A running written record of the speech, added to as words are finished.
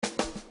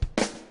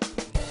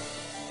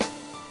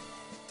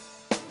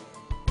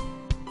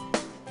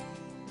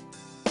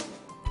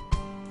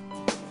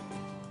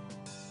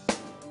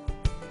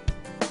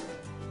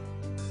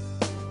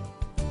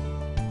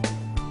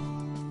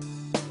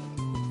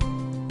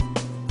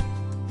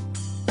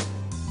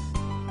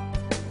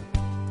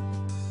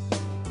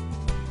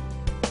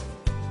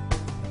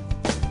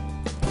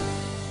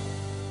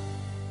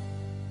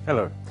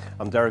Hello,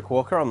 I'm Derek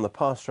Walker. I'm the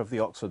pastor of the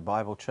Oxford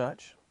Bible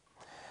Church,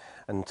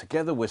 and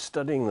together we're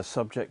studying the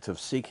subject of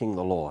seeking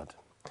the Lord.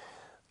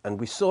 And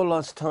we saw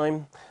last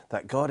time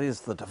that God is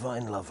the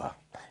divine lover.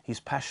 He's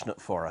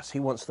passionate for us. He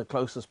wants the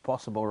closest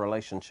possible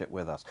relationship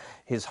with us.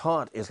 His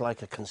heart is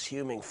like a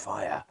consuming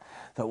fire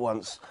that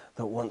wants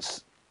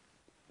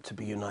to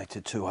be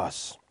united to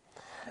us.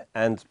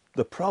 And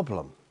the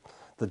problem,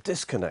 the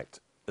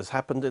disconnect, has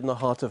happened in the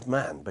heart of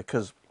man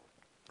because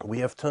we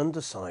have turned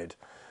aside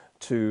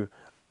to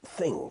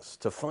things,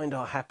 to find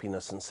our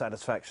happiness and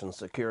satisfaction,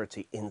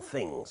 security in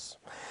things.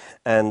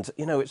 And,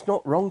 you know, it's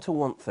not wrong to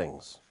want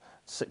things,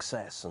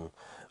 success and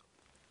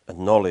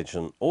knowledge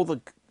and all the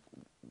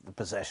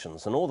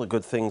possessions and all the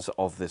good things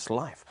of this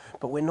life.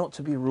 But we're not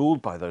to be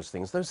ruled by those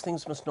things. Those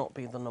things must not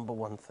be the number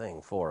one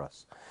thing for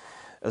us.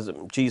 As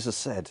Jesus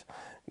said,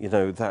 you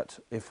know, that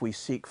if we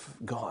seek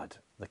God,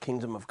 the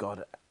kingdom of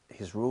God,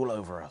 his rule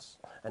over us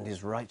and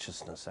his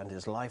righteousness and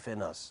his life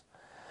in us,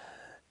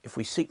 if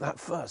we seek that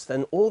first,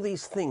 then all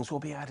these things will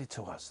be added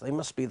to us. They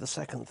must be the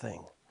second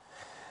thing.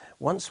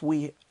 Once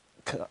we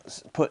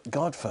put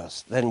God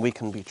first, then we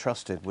can be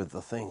trusted with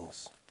the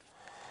things.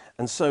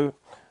 And so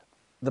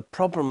the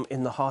problem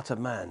in the heart of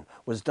man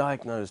was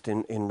diagnosed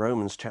in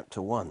Romans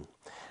chapter 1.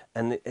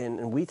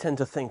 And we tend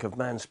to think of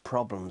man's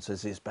problems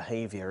as his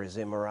behavior, his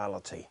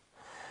immorality.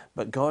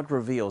 But God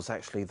reveals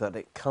actually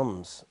that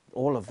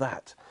all of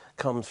that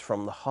comes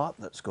from the heart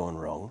that's gone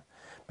wrong,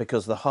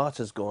 because the heart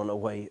has gone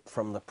away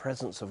from the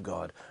presence of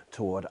God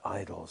toward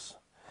idols.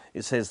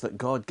 It says that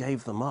God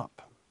gave them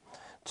up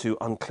to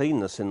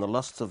uncleanness in the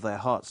lusts of their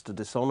hearts, to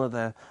dishonor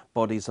their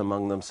bodies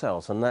among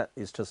themselves. And that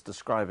is just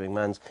describing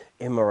man's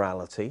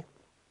immorality.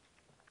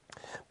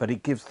 But he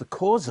gives the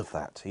cause of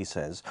that, he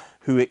says,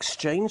 who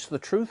exchanged the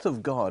truth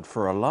of God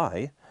for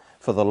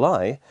the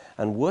lie,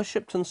 and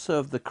worshipped and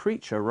served the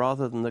creature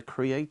rather than the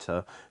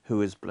Creator,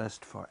 who is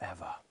blessed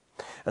forever.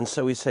 And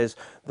so he says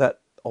that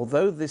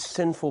although this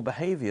sinful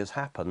behaviors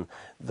happen,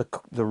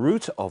 the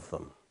root of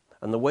them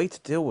and the way to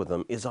deal with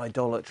them is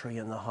idolatry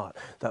in the heart,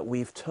 that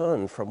we've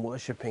turned from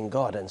worshipping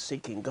God and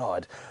seeking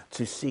God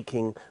to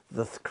seeking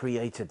the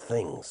created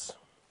things.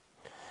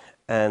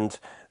 And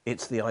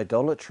it's the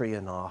idolatry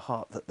in our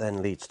heart that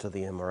then leads to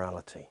the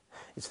immorality.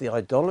 It's the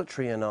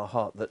idolatry in our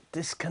heart that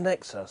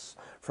disconnects us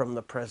from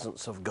the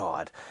presence of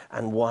God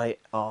and why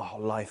our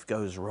life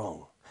goes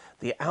wrong.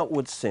 The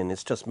outward sin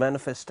is just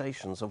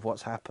manifestations of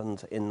what's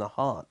happened in the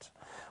heart.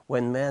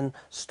 When men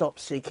stop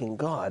seeking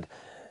God,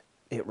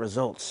 it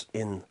results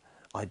in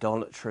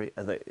idolatry.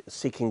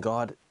 Seeking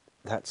God,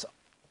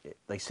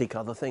 they seek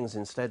other things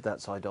instead,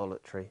 that's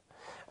idolatry.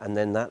 And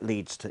then that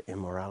leads to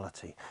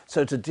immorality.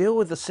 So to deal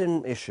with the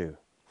sin issue,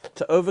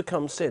 to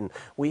overcome sin,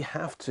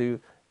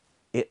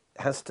 it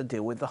has to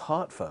deal with the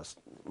heart first,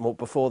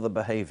 before the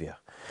behavior.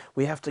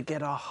 We have to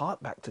get our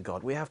heart back to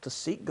God. We have to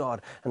seek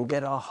God and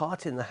get our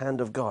heart in the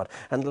hand of God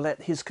and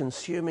let his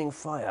consuming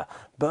fire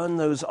burn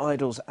those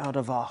idols out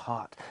of our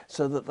heart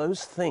so that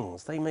those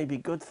things, they may be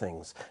good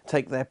things,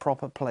 take their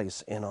proper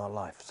place in our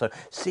life. So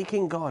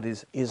seeking God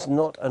is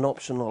not an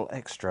optional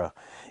extra.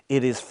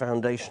 It is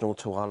foundational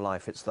to our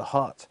life. It's the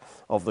heart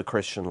of the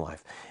Christian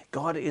life.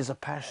 God is a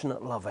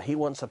passionate lover. He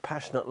wants a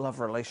passionate love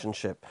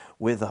relationship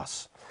with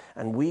us.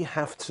 And we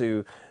have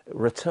to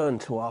return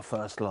to our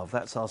first love.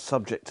 That's our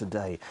subject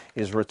today,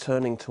 is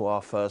returning to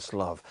our first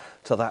love,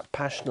 to that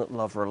passionate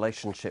love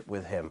relationship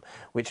with him,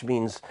 which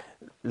means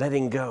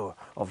letting go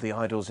of the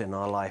idols in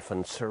our life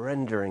and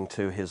surrendering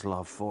to his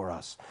love for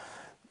us.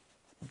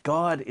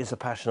 God is a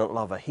passionate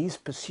lover. He's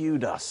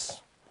pursued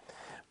us.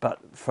 But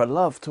for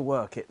love to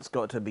work, it's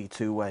got to be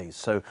two ways.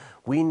 So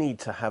we need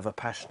to have a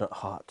passionate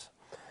heart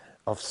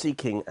of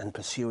seeking and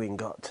pursuing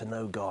God, to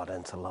know God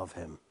and to love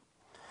him.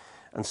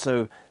 And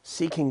so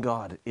seeking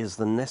God is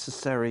the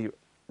necessary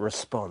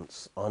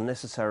response, our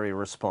necessary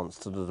response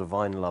to the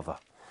divine lover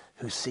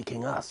who's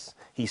seeking us.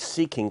 He's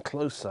seeking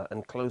closer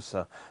and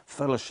closer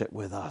fellowship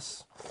with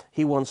us.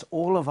 He wants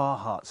all of our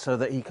hearts so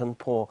that he can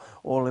pour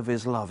all of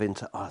his love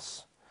into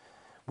us.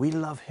 We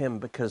love him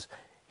because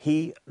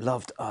he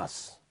loved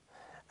us.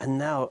 And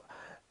now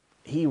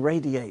he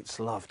radiates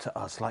love to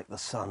us like the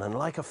sun and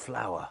like a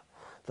flower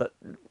that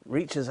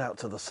reaches out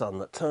to the sun,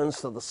 that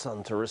turns to the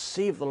sun to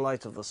receive the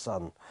light of the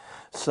sun.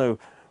 So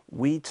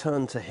we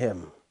turn to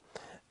him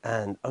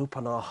and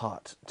open our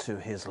heart to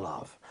his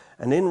love.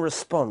 And in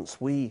response,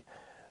 we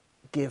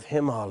give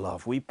him our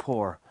love. We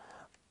pour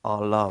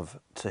our love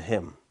to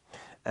him.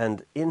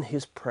 And in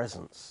his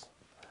presence,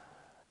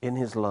 in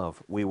his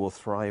love, we will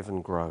thrive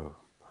and grow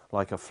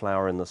like a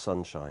flower in the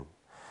sunshine.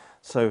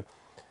 So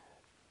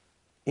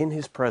in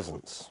his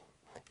presence,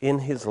 in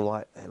his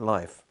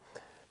life,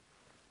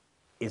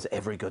 is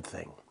every good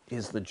thing,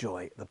 is the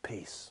joy, the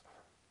peace.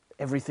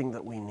 Everything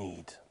that we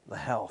need, the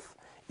health,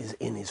 is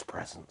in his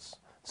presence.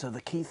 So the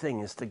key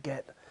thing is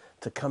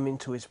to come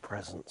into his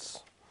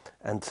presence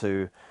and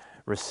to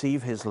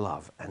receive his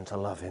love and to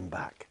love him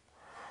back.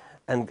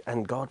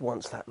 And God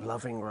wants that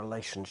loving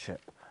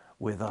relationship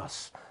with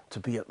us to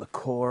be at the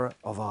core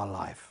of our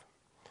life.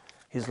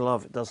 His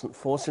love doesn't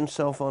force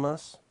himself on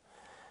us.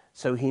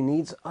 So he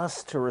needs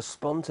us to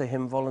respond to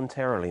him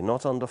voluntarily,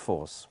 not under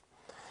force.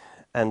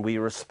 And we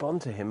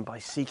respond to him by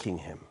seeking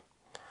him,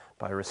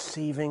 by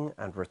receiving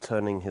and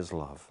returning his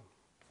love.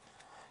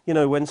 You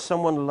know, when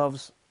someone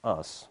loves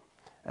us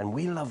and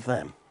we love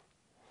them,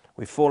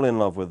 we fall in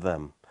love with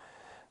them,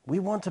 we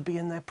want to be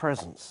in their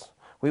presence.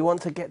 We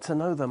want to get to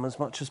know them as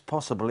much as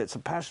possible. It's a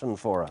passion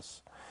for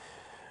us.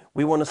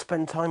 We want to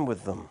spend time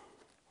with them.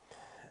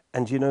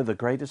 And you know, the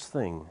greatest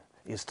thing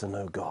is to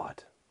know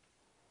God.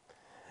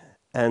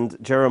 And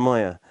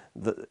Jeremiah,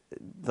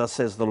 thus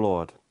says the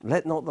Lord,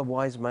 let not the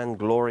wise man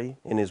glory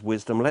in his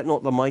wisdom, let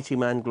not the mighty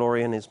man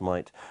glory in his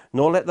might,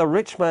 nor let the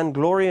rich man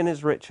glory in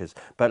his riches,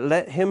 but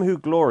let him who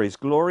glories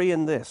glory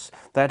in this,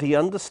 that he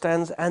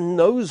understands and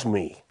knows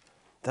me,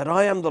 that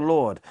I am the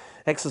Lord,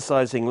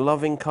 exercising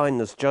loving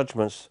kindness,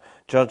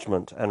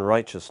 judgment, and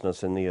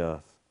righteousness in the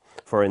earth.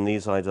 For in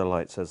these I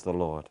delight, says the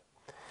Lord.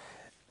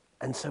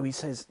 And so he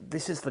says,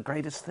 this is the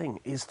greatest thing,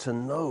 is to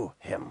know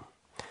him.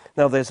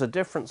 Now, there's a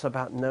difference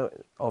about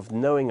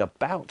knowing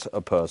about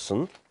a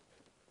person.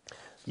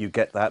 You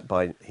get that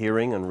by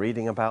hearing and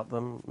reading about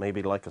them,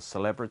 maybe like a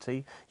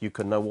celebrity. You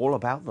can know all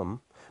about them,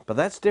 but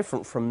that's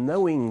different from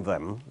knowing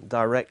them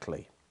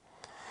directly.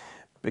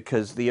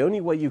 Because the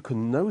only way you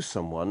can know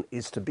someone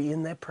is to be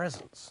in their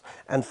presence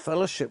and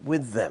fellowship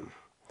with them.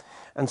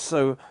 And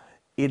so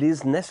it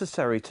is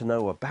necessary to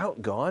know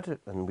about God,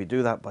 and we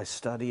do that by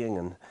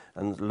studying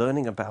and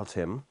learning about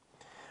him.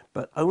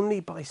 But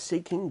only by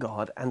seeking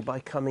God and by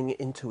coming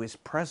into his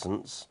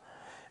presence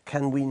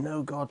can we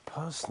know God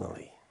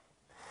personally.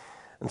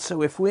 And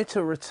so if we're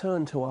to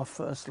return to our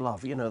first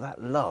love, you know,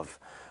 that love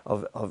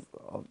of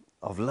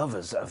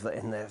lovers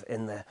in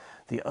the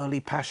early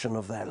passion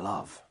of their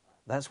love,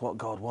 that's what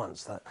God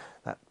wants,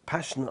 that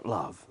passionate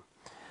love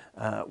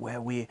where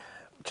we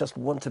just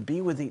want to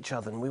be with each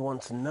other and we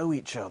want to know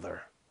each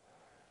other.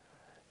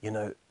 You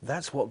know,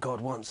 that's what God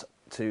wants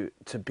to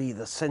be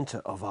the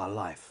center of our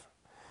life.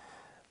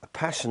 A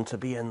passion to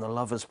be in the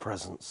lover's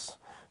presence,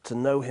 to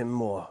know him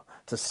more,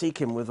 to seek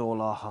him with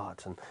all our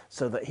heart, and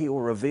so that he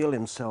will reveal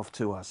himself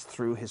to us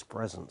through his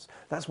presence.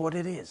 That's what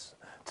it is,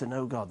 to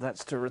know God.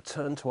 That's to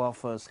return to our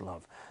first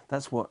love.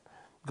 That's what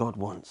God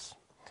wants.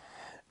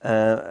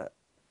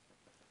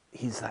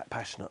 He's that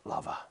passionate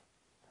lover.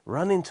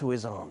 Run into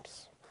his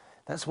arms.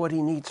 That's what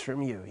he needs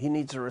from you. He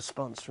needs a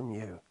response from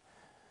you.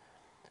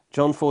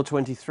 John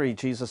 4:23,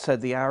 Jesus said,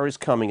 the hour is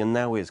coming, and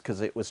now is,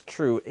 because it was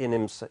true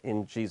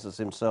in Jesus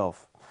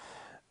himself.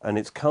 And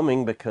it's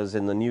coming because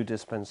in the new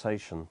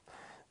dispensation,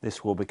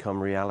 this will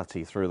become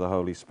reality through the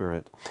Holy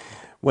Spirit.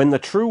 When the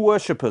true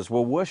worshippers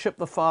will worship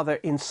the Father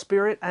in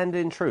spirit and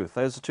in truth.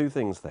 Those are two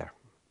things there.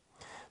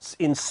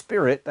 In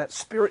spirit, that's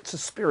spirit to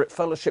spirit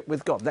fellowship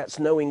with God. That's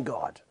knowing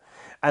God.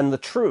 And the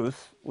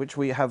truth, which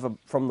we have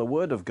from the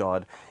Word of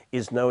God,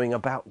 is knowing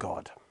about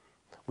God.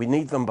 We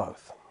need them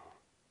both.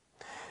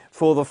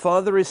 For the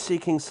Father is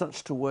seeking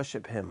such to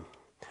worship him.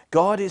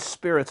 God is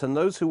spirit, and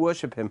those who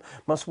worship him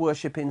must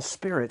worship in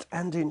spirit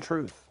and in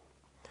truth.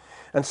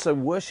 And so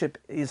worship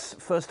is,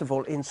 first of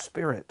all, in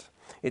spirit.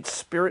 It's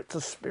spirit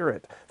to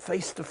spirit,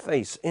 face to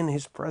face, in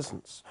his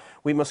presence.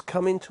 We must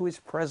come into his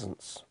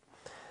presence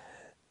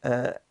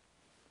and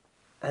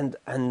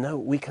know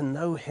we can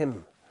know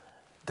him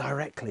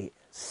directly,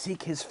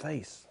 seek his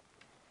face,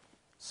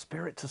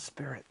 spirit to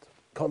spirit,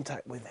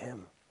 contact with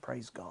him.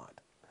 Praise God.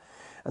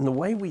 And the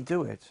way we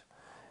do it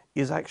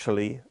is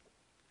actually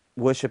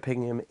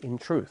worshipping him in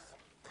truth.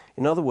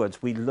 In other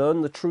words, we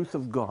learn the truth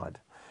of God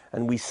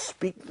and we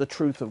speak the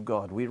truth of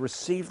God. We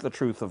receive the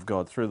truth of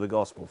God through the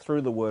gospel,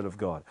 through the word of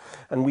God.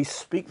 And we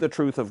speak the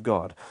truth of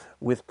God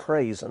with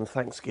praise and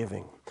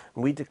thanksgiving.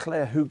 And we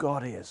declare who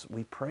God is.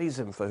 We praise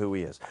him for who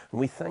he is. And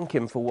we thank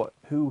him for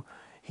who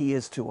he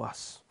is to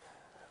us.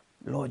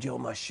 Lord, you're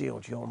my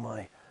shield. You're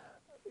my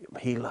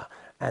healer.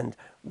 And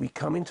we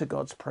come into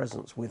God's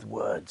presence with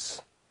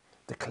words,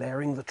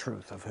 declaring the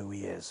truth of who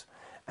he is.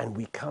 And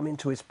we come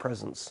into his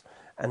presence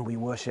and we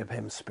worship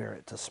him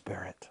spirit to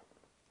spirit.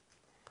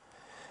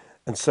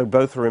 And so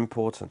both are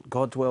important.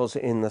 God dwells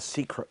in the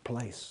secret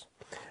place.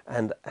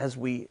 And as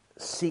we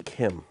seek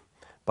him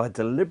by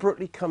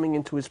deliberately coming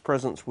into his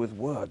presence with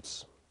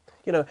words,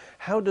 you know,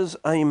 how does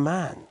a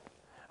man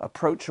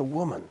approach a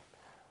woman?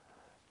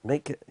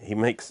 He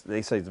makes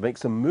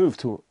a move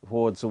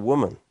towards a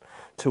woman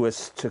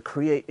to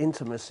create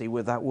intimacy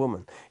with that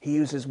woman. He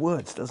uses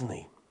words, doesn't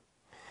he?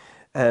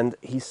 And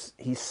he's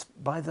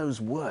by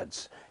those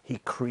words, he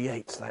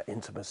creates that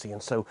intimacy.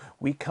 And so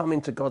we come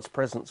into God's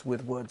presence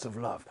with words of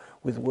love,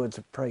 with words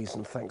of praise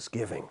and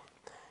thanksgiving.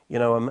 You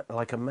know,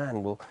 like a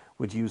man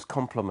would use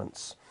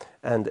compliments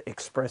and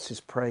express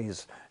his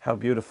praise, how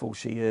beautiful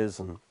she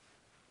is and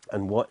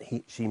what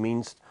she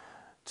means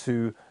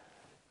to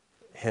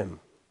him.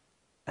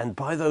 And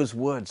by those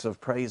words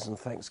of praise and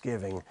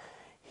thanksgiving,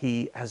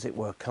 he, as it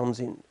were, comes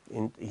in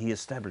he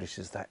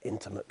establishes that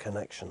intimate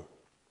connection.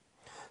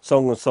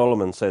 Song of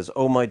Solomon says,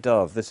 O my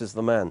dove, this is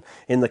the man,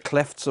 in the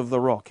clefts of the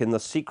rock, in the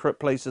secret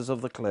places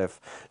of the cliff,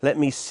 let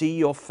me see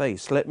your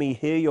face, let me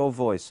hear your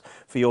voice,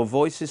 for your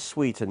voice is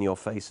sweet and your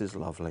face is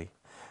lovely.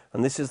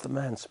 And this is the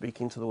man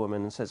speaking to the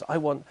woman and says, I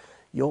want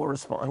your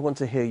response. I want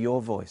to hear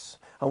your voice.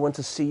 I want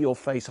to see your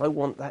face. I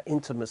want that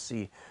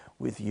intimacy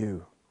with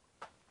you.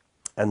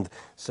 And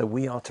so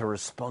we are to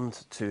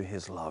respond to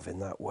his love in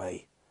that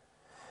way.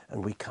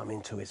 And we come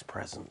into his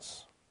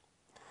presence.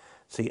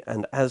 See,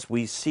 and as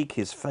we seek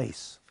his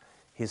face,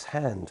 his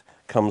hand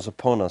comes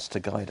upon us to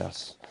guide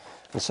us.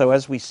 And so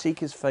as we seek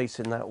his face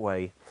in that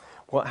way,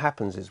 what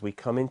happens is we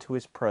come into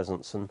his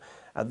presence, and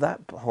at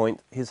that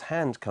point his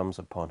hand comes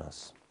upon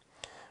us.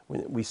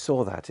 We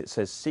saw that. It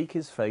says, seek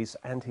his face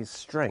and his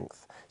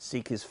strength.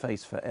 Seek his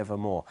face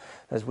forevermore.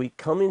 As we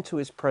come into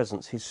his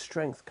presence, his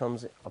strength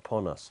comes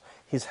upon us.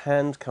 His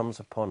hand comes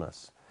upon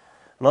us.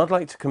 And I'd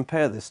like to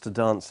compare this to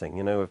dancing,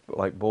 you know,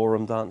 like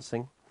ballroom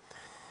dancing.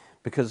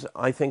 Because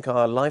I think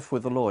our life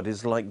with the Lord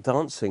is like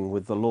dancing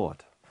with the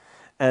Lord.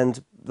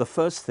 And the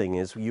first thing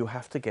is you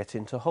have to get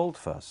into hold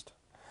first.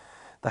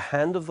 The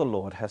hand of the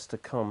Lord has to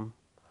come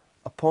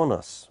upon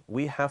us.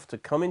 We have to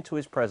come into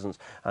his presence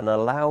and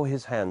allow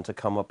his hand to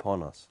come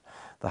upon us.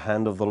 The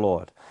hand of the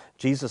Lord.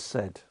 Jesus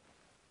said,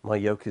 my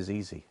yoke is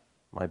easy,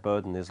 my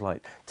burden is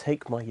light.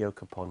 Take my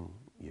yoke upon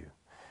you.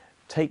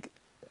 Take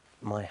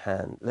my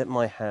hand, let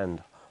my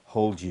hand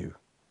hold you.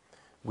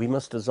 We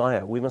must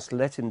desire, we must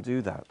let him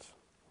do that.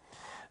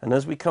 And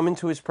as we come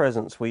into his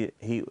presence,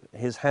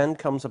 his hand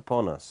comes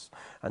upon us.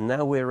 And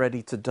now we're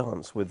ready to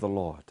dance with the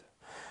Lord.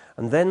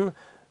 And then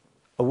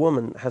a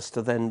woman has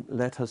to then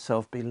let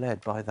herself be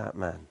led by that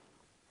man.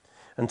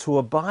 And to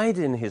abide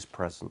in his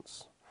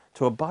presence,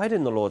 to abide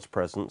in the Lord's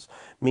presence,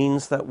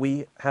 means that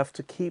we have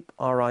to keep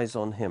our eyes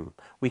on him.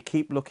 We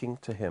keep looking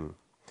to him.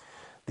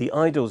 The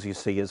idols, you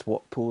see, is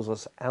what pulls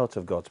us out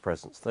of God's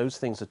presence. Those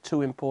things are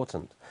too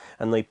important,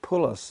 and they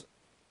pull us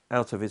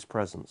out of his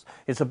presence.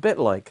 It's a bit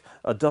like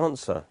a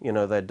dancer, you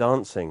know, they're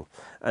dancing,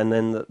 and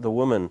then the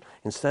woman,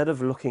 instead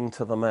of looking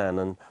to the man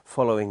and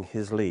following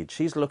his lead,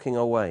 she's looking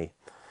away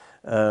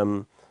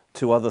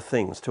to other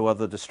things, to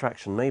other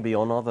distraction, maybe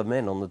on other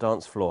men on the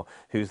dance floor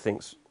who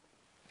thinks,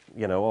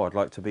 you know, oh, I'd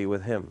like to be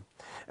with him.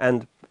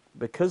 And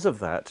because of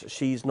that,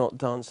 she's not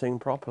dancing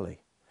properly.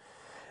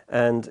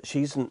 And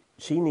she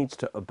needs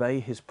to obey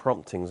his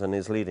promptings and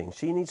his leading.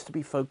 She needs to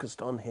be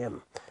focused on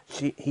him.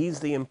 He's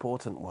the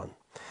important one.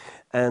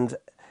 And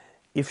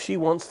if she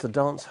wants to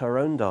dance her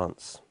own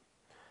dance,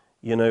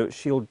 you know,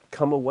 she'll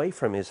come away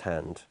from his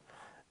hand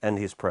and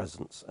his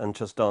presence and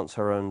just dance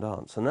her own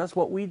dance. And that's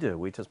what we do.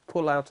 We just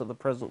pull out of the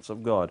presence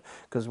of God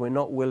because we're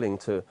not willing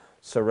to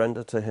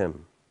surrender to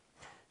him.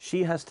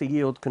 She has to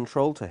yield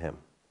control to him.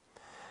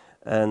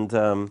 And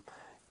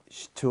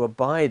to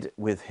abide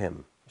with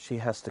him, she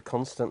has to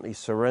constantly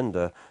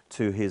surrender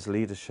to his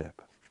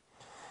leadership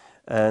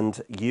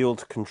and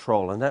yield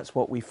control. And that's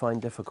what we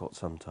find difficult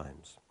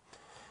sometimes.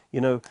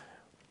 You know,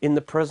 in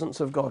the presence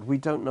of God, we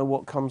don't know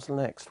what comes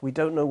next. We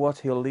don't know what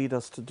he'll lead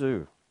us to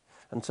do.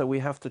 And so we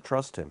have to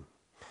trust him.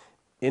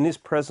 In his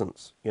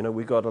presence, you know,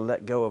 we've got to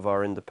let go of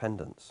our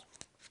independence.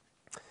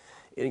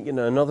 You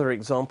know, another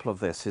example of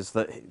this is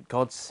that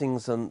God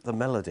sings the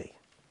melody.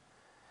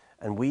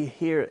 And we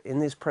hear, in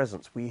his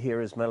presence, we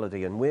hear his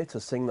melody, and we're to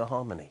sing the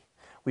harmony.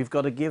 We've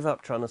got to give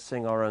up trying to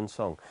sing our own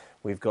song.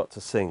 We've got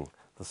to sing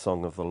the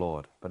song of the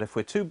Lord. But if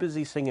we're too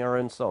busy singing our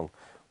own song,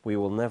 we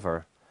will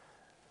never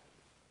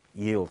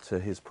yield to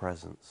his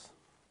presence.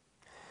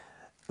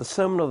 The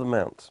Sermon on the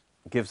Mount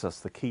gives us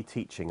the key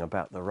teaching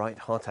about the right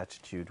heart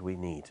attitude we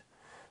need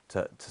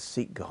to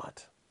seek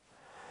God.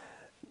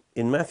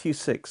 In Matthew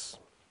 6,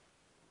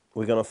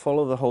 we're going to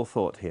follow the whole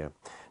thought here.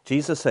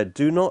 Jesus said,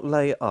 do not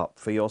lay up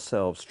for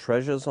yourselves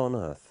treasures on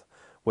earth,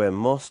 where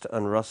moth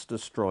and rust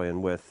destroy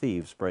and where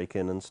thieves break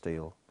in and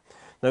steal.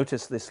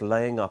 Notice this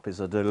laying up is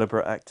a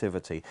deliberate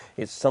activity.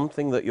 It's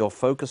something that you're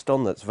focused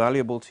on that's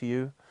valuable to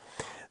you,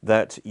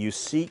 that you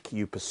seek,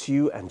 you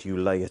pursue, and you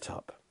lay it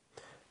up.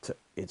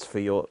 It's for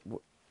your...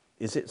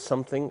 Is it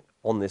something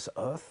on this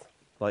earth,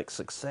 like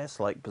success,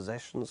 like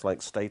possessions,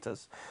 like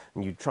status,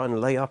 and you try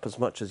and lay up as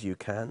much as you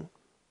can?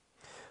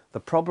 The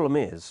problem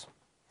is,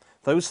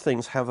 those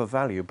things have a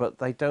value, but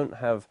they don't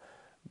have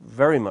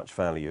very much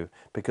value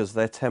because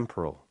they're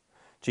temporal.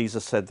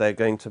 Jesus said you're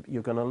going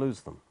to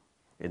lose them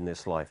in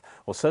this life.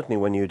 Or certainly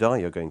when you die,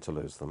 you're going to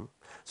lose them.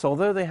 So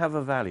although they have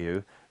a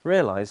value,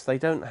 realize they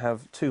don't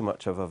have too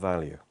much of a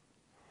value.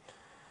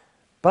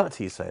 But,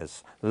 he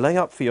says, lay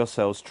up for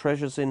yourselves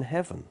treasures in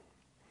heaven.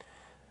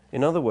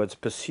 In other words,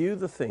 pursue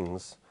the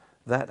things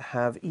that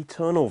have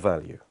eternal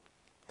value,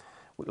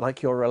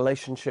 like your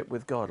relationship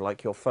with God,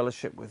 like your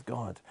fellowship with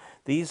God.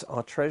 These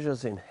are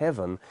treasures in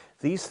heaven.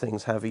 These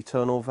things have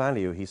eternal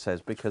value, he says,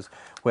 because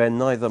where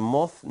neither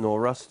moth nor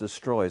rust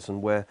destroys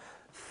and where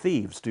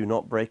thieves do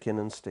not break in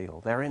and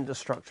steal. They're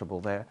indestructible,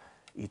 they're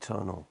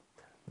eternal.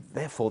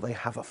 Therefore, they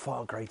have a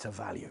far greater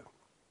value.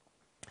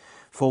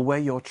 For where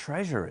your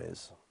treasure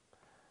is,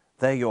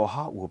 there your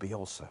heart will be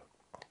also.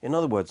 In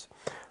other words,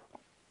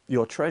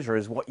 your treasure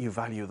is what you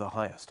value the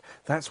highest.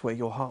 That's where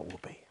your heart will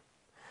be.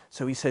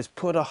 So he says,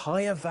 put a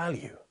higher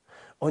value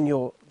on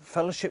your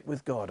fellowship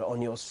with God,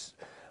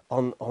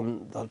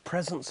 on the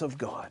presence of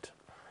God,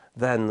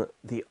 than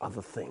the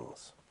other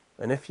things.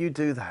 And if you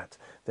do that,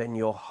 then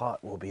your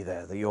heart will be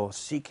there, your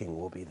seeking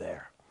will be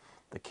there.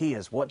 The key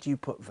is, what do you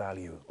put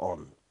value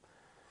on?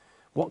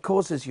 What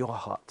causes your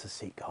heart to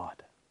seek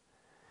God?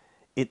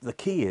 The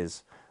key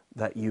is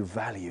that you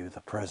value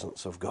the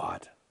presence of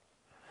God.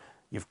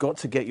 You've got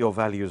to get your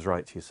values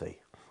right, you see.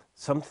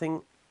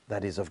 Something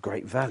that is of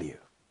great value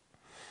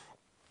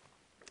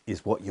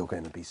is what you're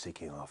going to be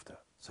seeking after.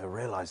 So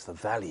realize the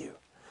value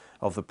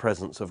of the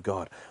presence of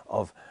God,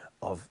 of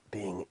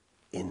being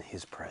in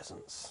his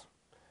presence.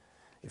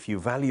 If you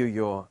value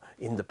your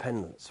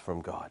independence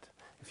from God,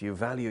 if you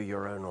value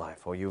your own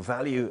life, or you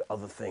value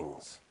other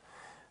things,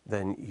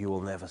 then you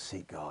will never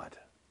seek God.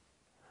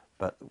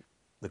 But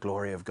the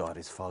glory of God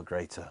is far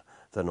greater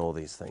than all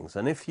these things.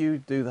 And if you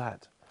do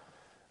that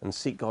and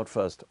seek God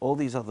first, all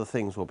these other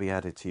things will be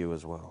added to you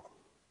as well.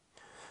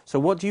 So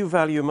what do you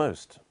value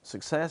most?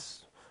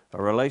 Success,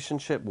 a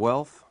relationship,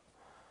 wealth?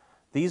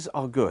 These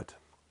are good,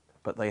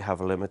 but they have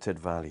limited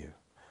value.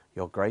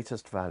 Your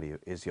greatest value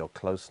is your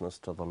closeness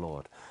to the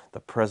Lord, the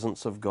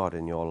presence of God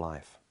in your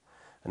life.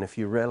 And if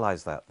you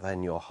realize that,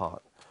 then your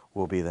heart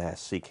will be there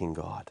seeking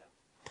God.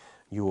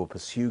 You will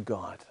pursue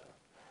God,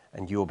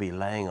 and you will be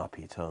laying up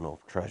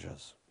eternal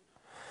treasures.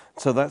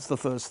 So that's the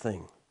first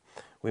thing.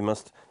 We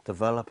must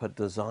develop a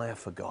desire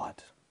for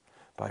God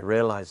by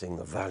realizing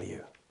the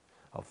value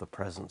of the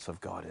presence of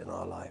God in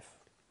our life.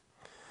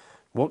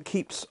 What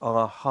keeps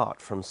our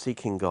heart from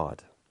seeking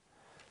God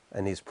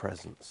and his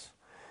presence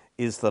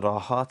is that our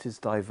heart is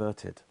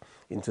diverted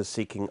into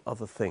seeking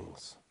other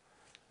things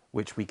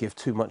which we give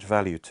too much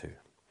value to.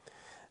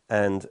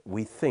 And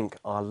we think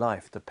our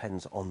life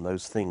depends on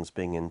those things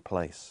being in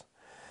place.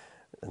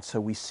 And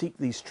so we seek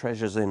these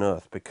treasures in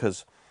earth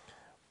because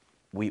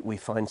we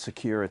find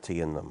security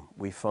in them.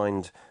 We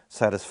find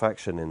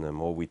satisfaction in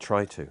them, or we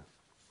try to.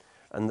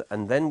 And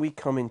then we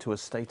come into a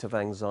state of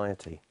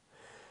anxiety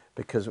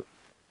because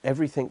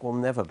everything will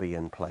never be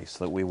in place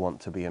that we want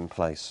to be in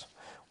place.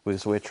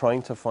 Because we're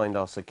trying to find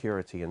our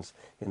security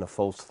in a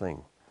false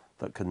thing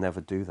that can never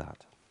do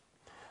that.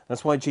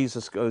 That's why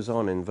Jesus goes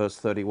on in verse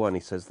 31. He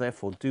says,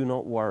 "Therefore do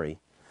not worry,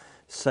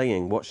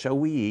 saying, what shall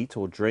we eat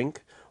or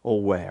drink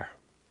or wear?"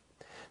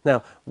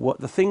 Now, what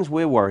the things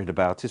we're worried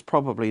about is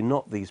probably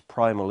not these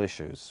primal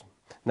issues.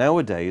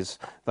 Nowadays,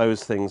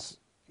 those things,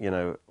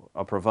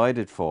 are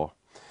provided for.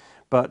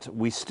 But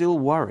we still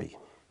worry,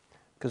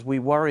 because we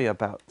worry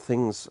about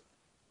things,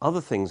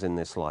 other things in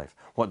this life.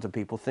 What do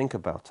people think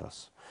about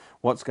us?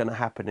 What's going to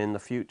happen in the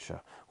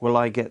future? Will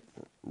I get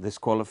this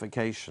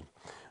qualification?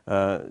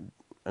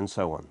 And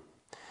so on.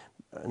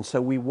 And so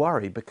we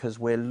worry because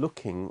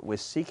we're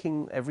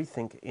seeking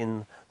everything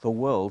in the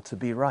world to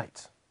be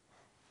right,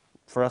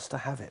 for us to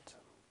have it.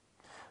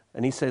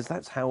 And he says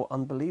that's how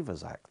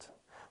unbelievers act.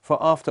 For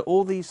after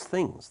all these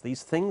things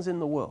in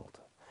the world,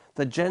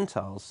 the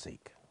Gentiles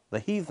seek, the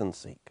heathen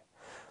seek.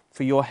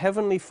 For your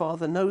heavenly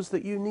Father knows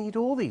that you need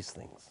all these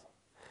things.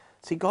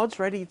 See, God's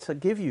ready to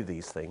give you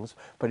these things,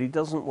 but he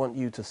doesn't want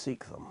you to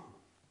seek them.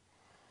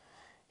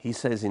 He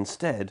says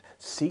instead,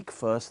 seek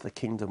first the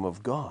kingdom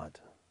of God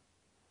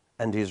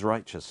and his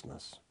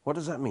righteousness. What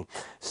does that mean?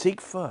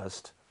 Seek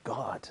first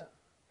God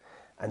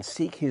and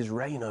seek his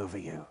reign over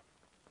you.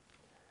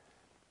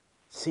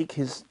 Seek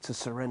to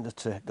surrender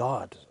to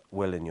God's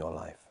will in your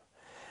life.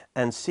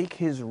 And seek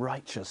his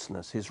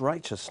righteousness. His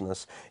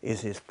righteousness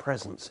is his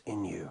presence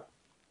in you.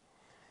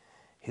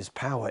 His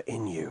power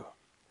in you.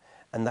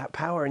 And that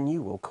power in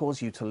you will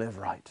cause you to live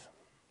right.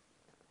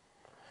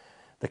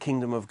 The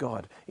kingdom of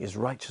God is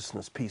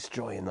righteousness, peace,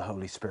 joy in the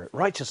Holy Spirit.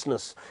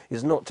 Righteousness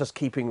is not just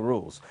keeping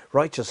rules.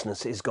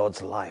 Righteousness is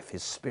God's life,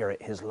 his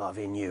spirit, his love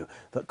in you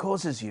that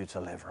causes you to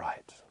live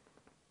right.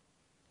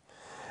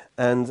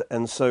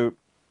 And so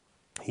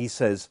he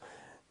says,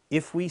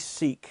 if we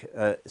seek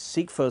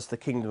first the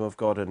kingdom of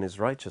God and his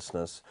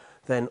righteousness,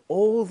 then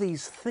all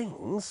these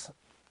things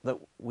that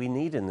we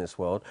need in this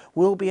world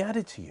will be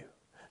added to you.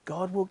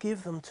 God will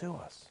give them to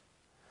us.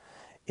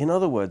 In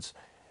other words,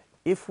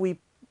 if we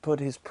put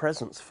his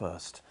presence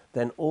first,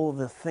 then all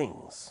the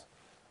things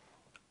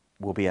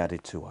will be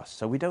added to us.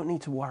 So we don't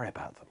need to worry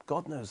about them.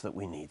 God knows that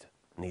we need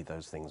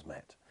those things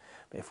met.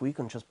 But if we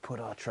can just put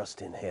our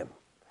trust in him,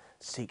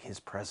 seek his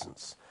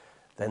presence,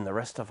 then the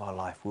rest of our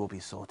life will be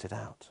sorted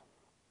out.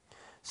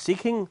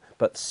 Seeking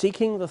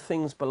the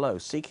things below,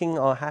 seeking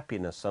our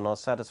happiness and our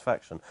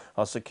satisfaction,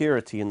 our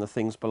security in the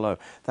things below,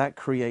 that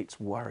creates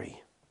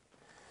worry.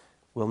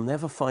 We'll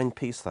never find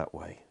peace that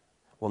way.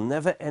 We'll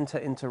never enter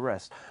into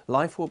rest.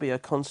 Life will be a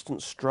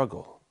constant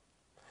struggle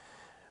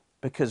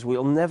because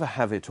we'll never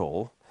have it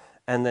all,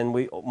 and then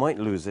we might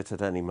lose it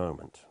at any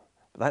moment.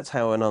 But that's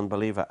how an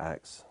unbeliever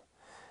acts.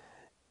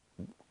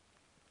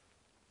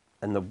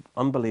 And the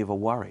unbeliever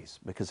worries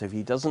because if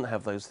he doesn't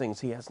have those things,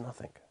 he has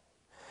nothing.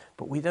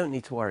 But we don't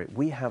need to worry.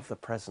 We have the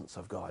presence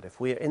of God. If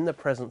we are in the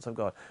presence of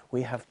God,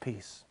 we have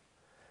peace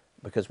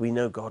because we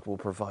know God will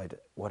provide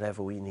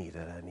whatever we need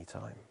at any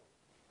time.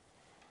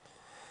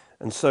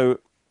 And so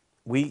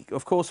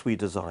of course we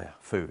desire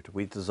food,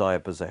 we desire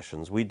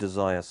possessions, we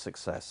desire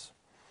success,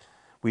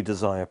 we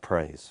desire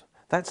praise.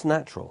 That's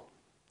natural.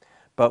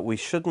 But we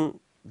shouldn't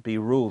be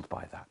ruled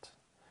by that.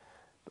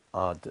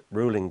 Our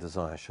ruling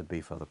desire should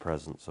be for the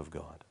presence of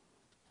God.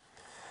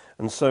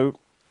 And so,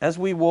 as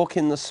we walk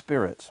in the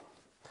Spirit,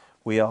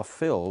 we are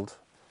filled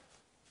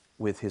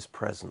with his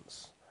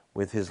presence,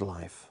 with his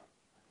life,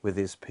 with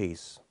his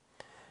peace,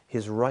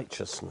 his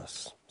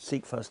righteousness.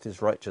 Seek first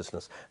his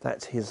righteousness.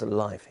 That's his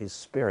life, his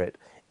Spirit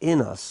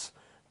in us,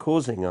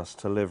 causing us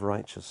to live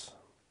righteous.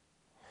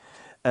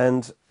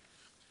 And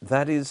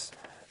that is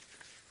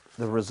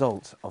the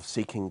result of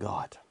seeking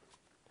God.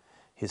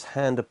 His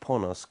hand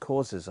upon us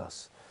causes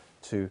us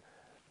to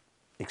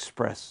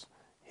express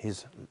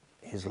his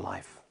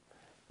life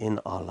in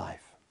our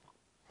life.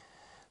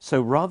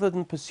 So rather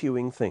than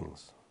pursuing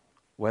things,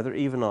 whether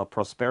even our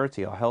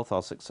prosperity, our health,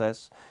 our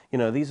success,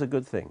 these are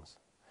good things.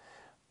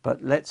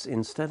 But let's,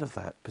 instead of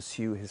that,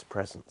 pursue his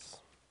presence.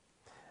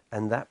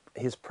 And that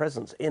his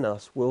presence in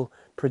us will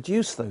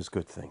produce those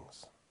good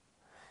things.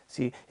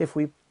 See, if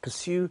we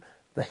pursue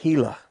the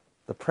healer,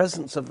 the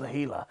presence of the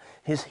healer,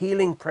 his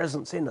healing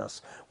presence in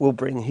us will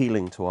bring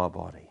healing to our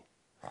body.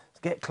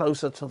 Get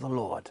closer to the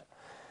Lord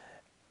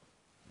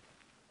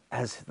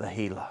as the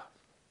healer,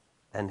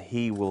 and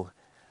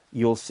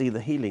you'll see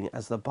the healing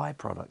as the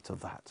byproduct of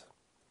that.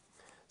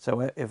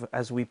 So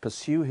as we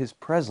pursue his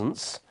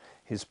presence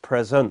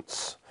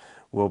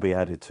will be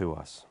added to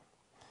us.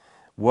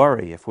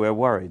 Worry, if we're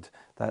worried,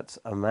 that's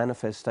a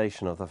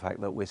manifestation of the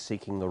fact that we're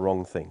seeking the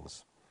wrong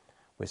things.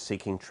 We're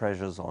seeking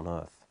treasures on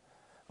earth.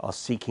 Our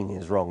seeking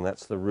is wrong.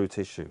 That's the root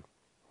issue.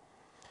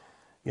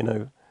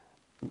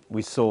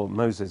 We saw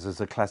Moses as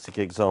a classic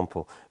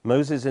example.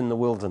 Moses in the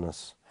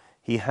wilderness,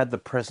 he had the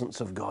presence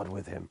of God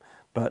with him,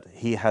 but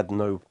he had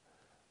no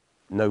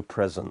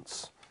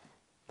presence.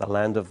 The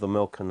land of the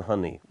milk and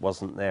honey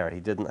wasn't there.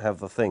 He didn't have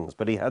the things,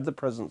 but he had the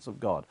presence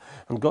of God.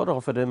 And God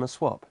offered him a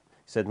swap.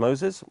 He said,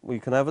 Moses, you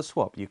can have a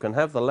swap. You can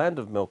have the land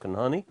of milk and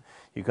honey.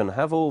 You can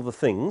have all the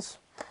things,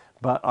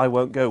 but I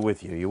won't go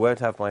with you. You won't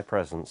have my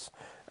presence.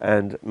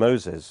 And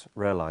Moses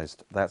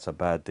realized that's a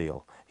bad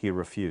deal. He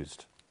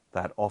refused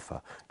that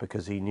offer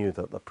because he knew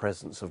that the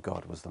presence of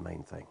God was the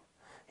main thing.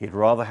 He'd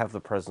rather have the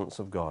presence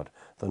of God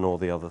than all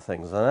the other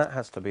things. And that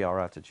has to be our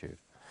attitude.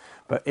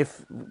 But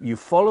if you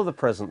follow the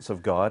presence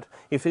of God,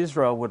 if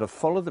Israel would have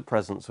followed the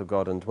presence of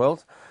God and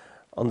dwelt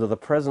under the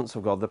presence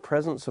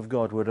of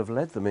God would have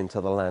led them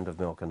into the land of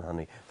milk and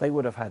honey. They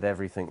would have had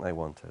everything they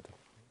wanted.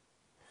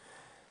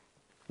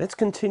 Let's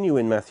continue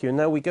in Matthew.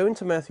 Now we go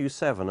into Matthew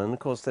 7, and of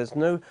course there's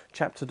no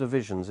chapter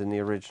divisions in the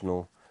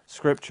original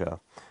scripture,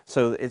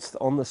 so it's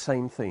on the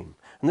same theme.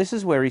 And this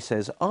is where he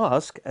says,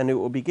 ask and it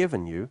will be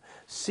given you,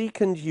 seek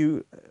and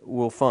you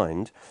will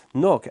find,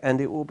 knock and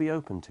it will be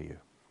open to you.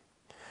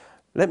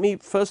 Let me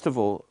first of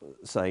all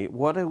say,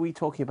 what are we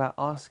talking about?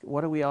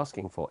 What are we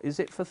asking for? Is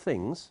it for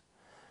things?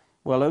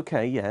 Well,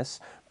 okay, yes,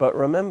 but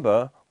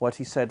remember what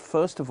he said.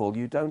 First of all,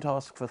 you don't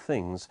ask for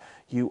things,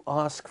 you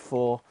ask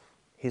for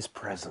his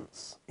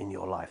presence in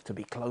your life, to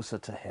be closer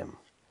to him.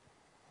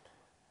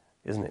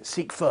 Isn't it?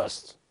 Seek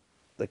first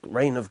the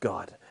reign of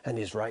God and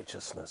his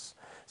righteousness.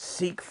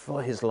 Seek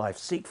for his life,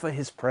 seek for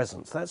his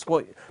presence. That's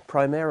what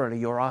primarily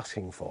you're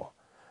asking for.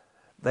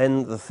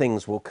 Then the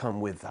things will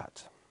come with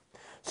that.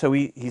 So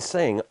he's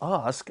saying,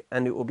 ask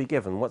and it will be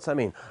given. What's that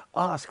mean?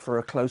 Ask for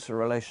a closer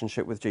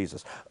relationship with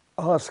Jesus.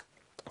 Ask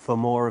for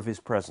more of his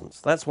presence.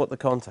 That's what the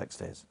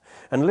context is.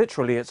 And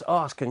literally it's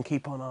ask and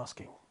keep on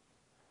asking.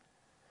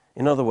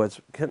 In other words,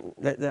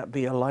 let that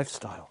be a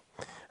lifestyle.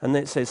 And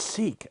then it says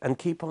seek and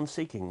keep on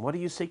seeking. What are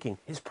you seeking?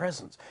 His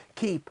presence.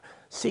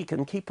 Seek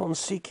and keep on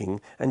seeking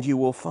and you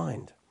will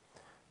find.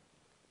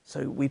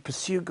 So we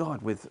pursue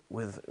God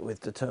with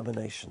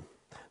determination.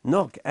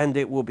 Knock and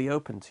it will be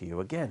open to you.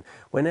 Again,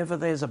 whenever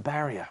there's a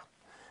barrier,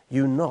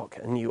 you knock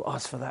and you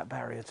ask for that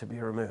barrier to be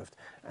removed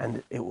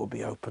and it will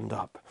be opened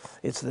up.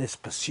 It's this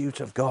pursuit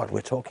of God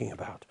we're talking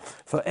about.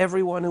 For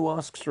everyone who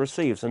asks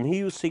receives, and he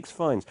who seeks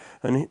finds,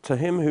 and to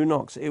him who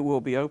knocks it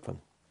will be open.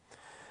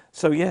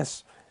 So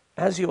yes,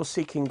 as you're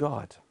seeking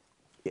God,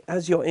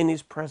 as you're in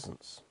his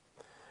presence,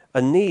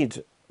 a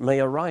need may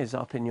arise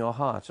up in your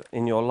heart,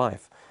 in your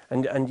life,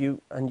 and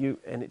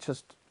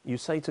you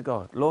say to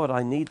God, Lord,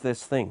 I need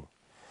this thing.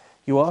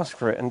 You ask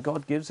for it and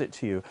God gives it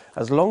to you,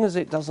 as long as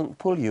it doesn't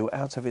pull you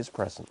out of his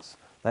presence.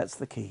 That's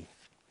the key.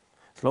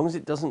 As long as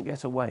it doesn't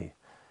get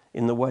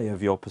in the way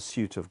of your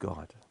pursuit of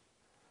God.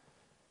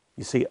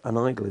 You see, an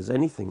idol is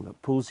anything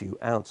that pulls you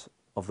out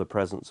of the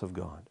presence of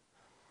God.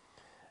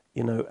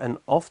 And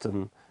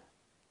often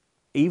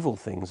evil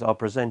things are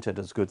presented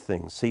as good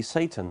things. See,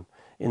 Satan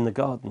in the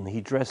garden,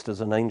 he dressed as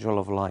an angel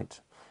of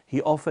light.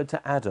 He offered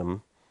to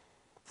Adam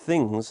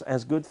things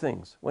as good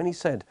things. When he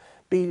said,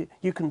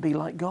 you can be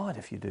like God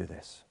if you do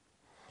this.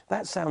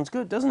 That sounds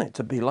good, doesn't it,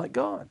 to be like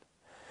God?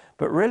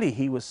 But really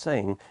he was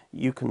saying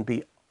you can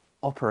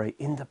operate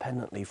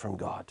independently from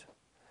God.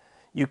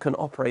 You can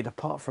operate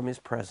apart from his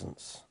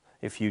presence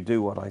if you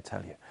do what I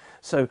tell you.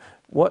 So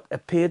what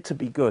appeared to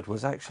be good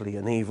was actually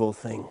an evil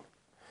thing.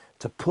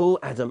 To pull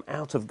Adam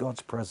out of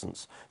God's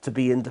presence, to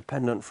be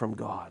independent from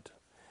God.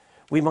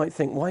 We might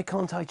think, why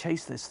can't I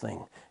chase this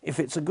thing if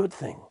it's a good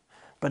thing?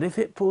 But if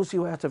it pulls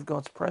you out of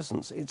God's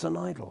presence, it's an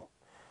idol.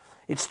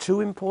 It's too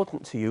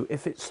important to you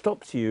if it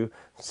stops you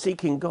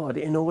seeking God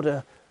in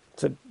order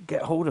to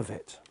get hold of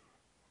it.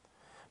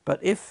 But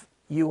if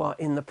you are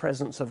in the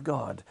presence of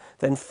God,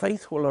 then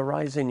faith will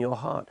arise in your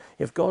heart.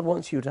 If God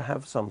wants you to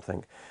have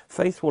something,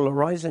 faith will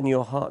arise in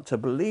your heart to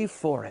believe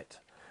for it,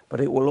 but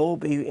it will all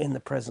be in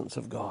the presence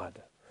of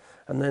God.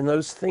 And then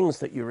those things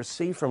that you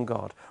receive from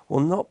God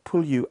will not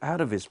pull you out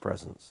of his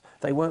presence.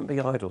 They won't be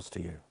idols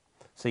to you.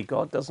 See,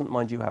 God doesn't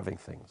mind you having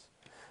things,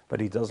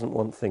 but he doesn't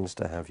want things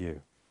to have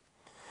you.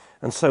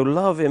 And so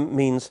love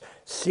means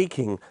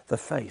seeking the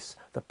face,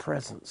 the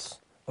presence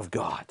of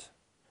God.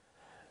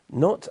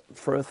 Not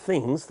for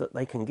things that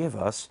they can give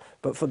us,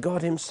 but for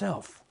God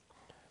himself,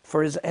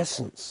 for his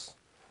essence,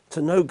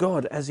 to know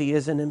God as he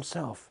is in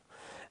himself.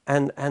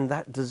 And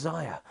that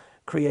desire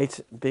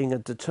being a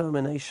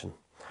determination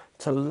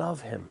to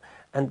love him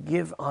and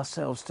give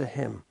ourselves to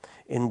him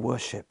in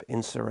worship,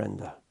 in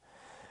surrender.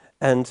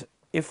 And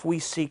if we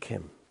seek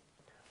him,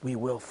 we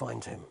will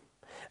find him.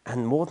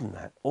 And more than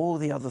that, all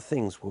the other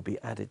things will be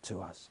added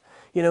to us.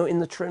 You know, in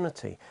the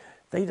Trinity,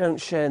 they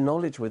don't share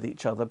knowledge with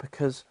each other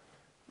because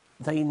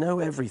they know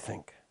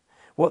everything.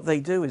 What they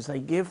do is they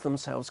give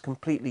themselves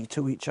completely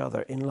to each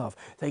other in love.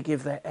 They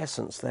give their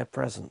essence, their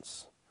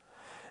presence.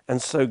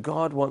 And so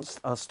God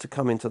wants us to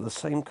come into the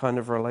same kind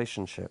of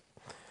relationship.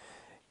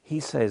 He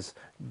says,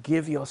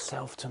 give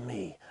yourself to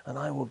me, and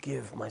I will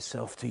give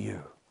myself to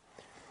you.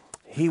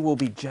 He will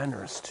be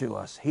generous to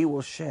us. He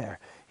will share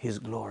his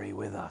glory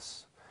with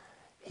us.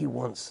 He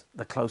wants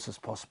the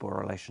closest possible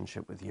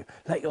relationship with you.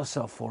 Let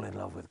yourself fall in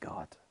love with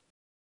God.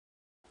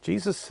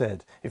 Jesus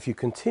said, if you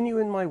continue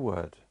in my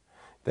word,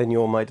 then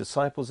you're my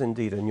disciples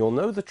indeed, and you'll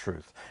know the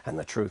truth, and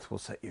the truth will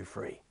set you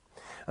free.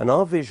 And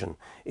our vision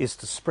is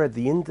to spread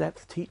the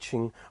in-depth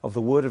teaching of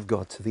the word of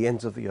God to the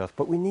ends of the earth.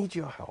 But we need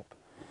your help.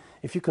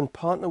 If you can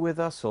partner with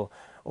us or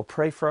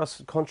pray for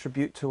us,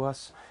 contribute to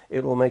us,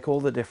 it will make all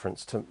the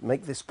difference to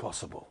make this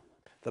possible.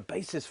 The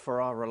basis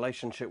for our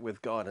relationship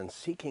with God and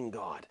seeking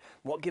God,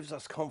 what gives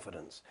us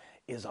confidence,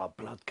 is our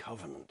blood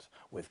covenant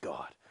with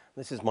God.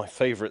 This is my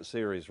favorite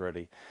series,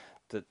 really,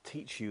 to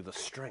teach you the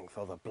strength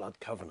of the blood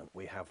covenant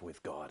we have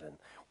with God. And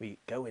we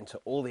go into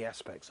all the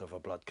aspects of a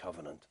blood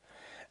covenant.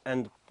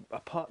 And a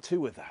part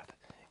two of that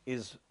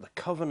is the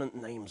covenant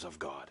names of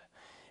God.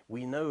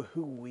 We know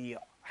who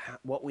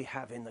what we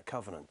have in the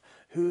covenant,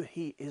 who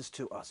he is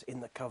to us in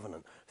the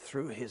covenant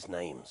through his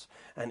names.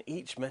 And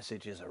each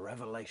message is a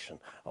revelation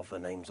of the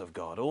names of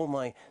God. All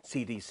my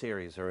CD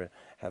series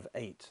have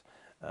 8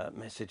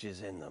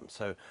 messages in them.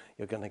 So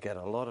you're going to get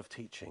a lot of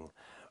teaching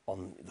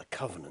on the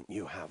covenant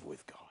you have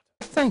with God.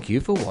 Thank you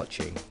for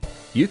watching.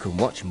 You can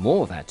watch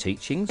more of our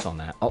teachings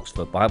on our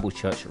Oxford Bible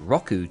Church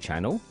Roku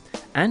channel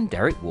and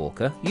Derek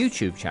Walker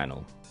YouTube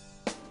channel.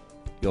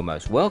 You're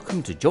most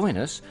welcome to join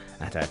us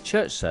at our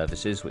church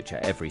services, which are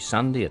every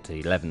Sunday at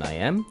 11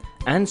 AM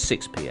and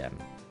 6 PM.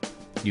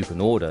 You can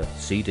order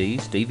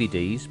CDs,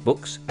 DVDs,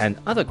 books and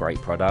other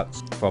great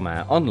products from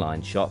our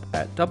online shop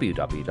at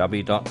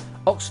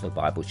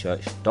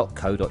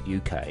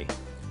www.oxfordbiblechurch.co.uk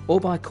or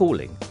by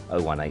calling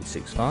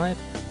 01865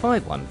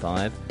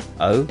 515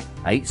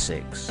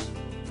 086.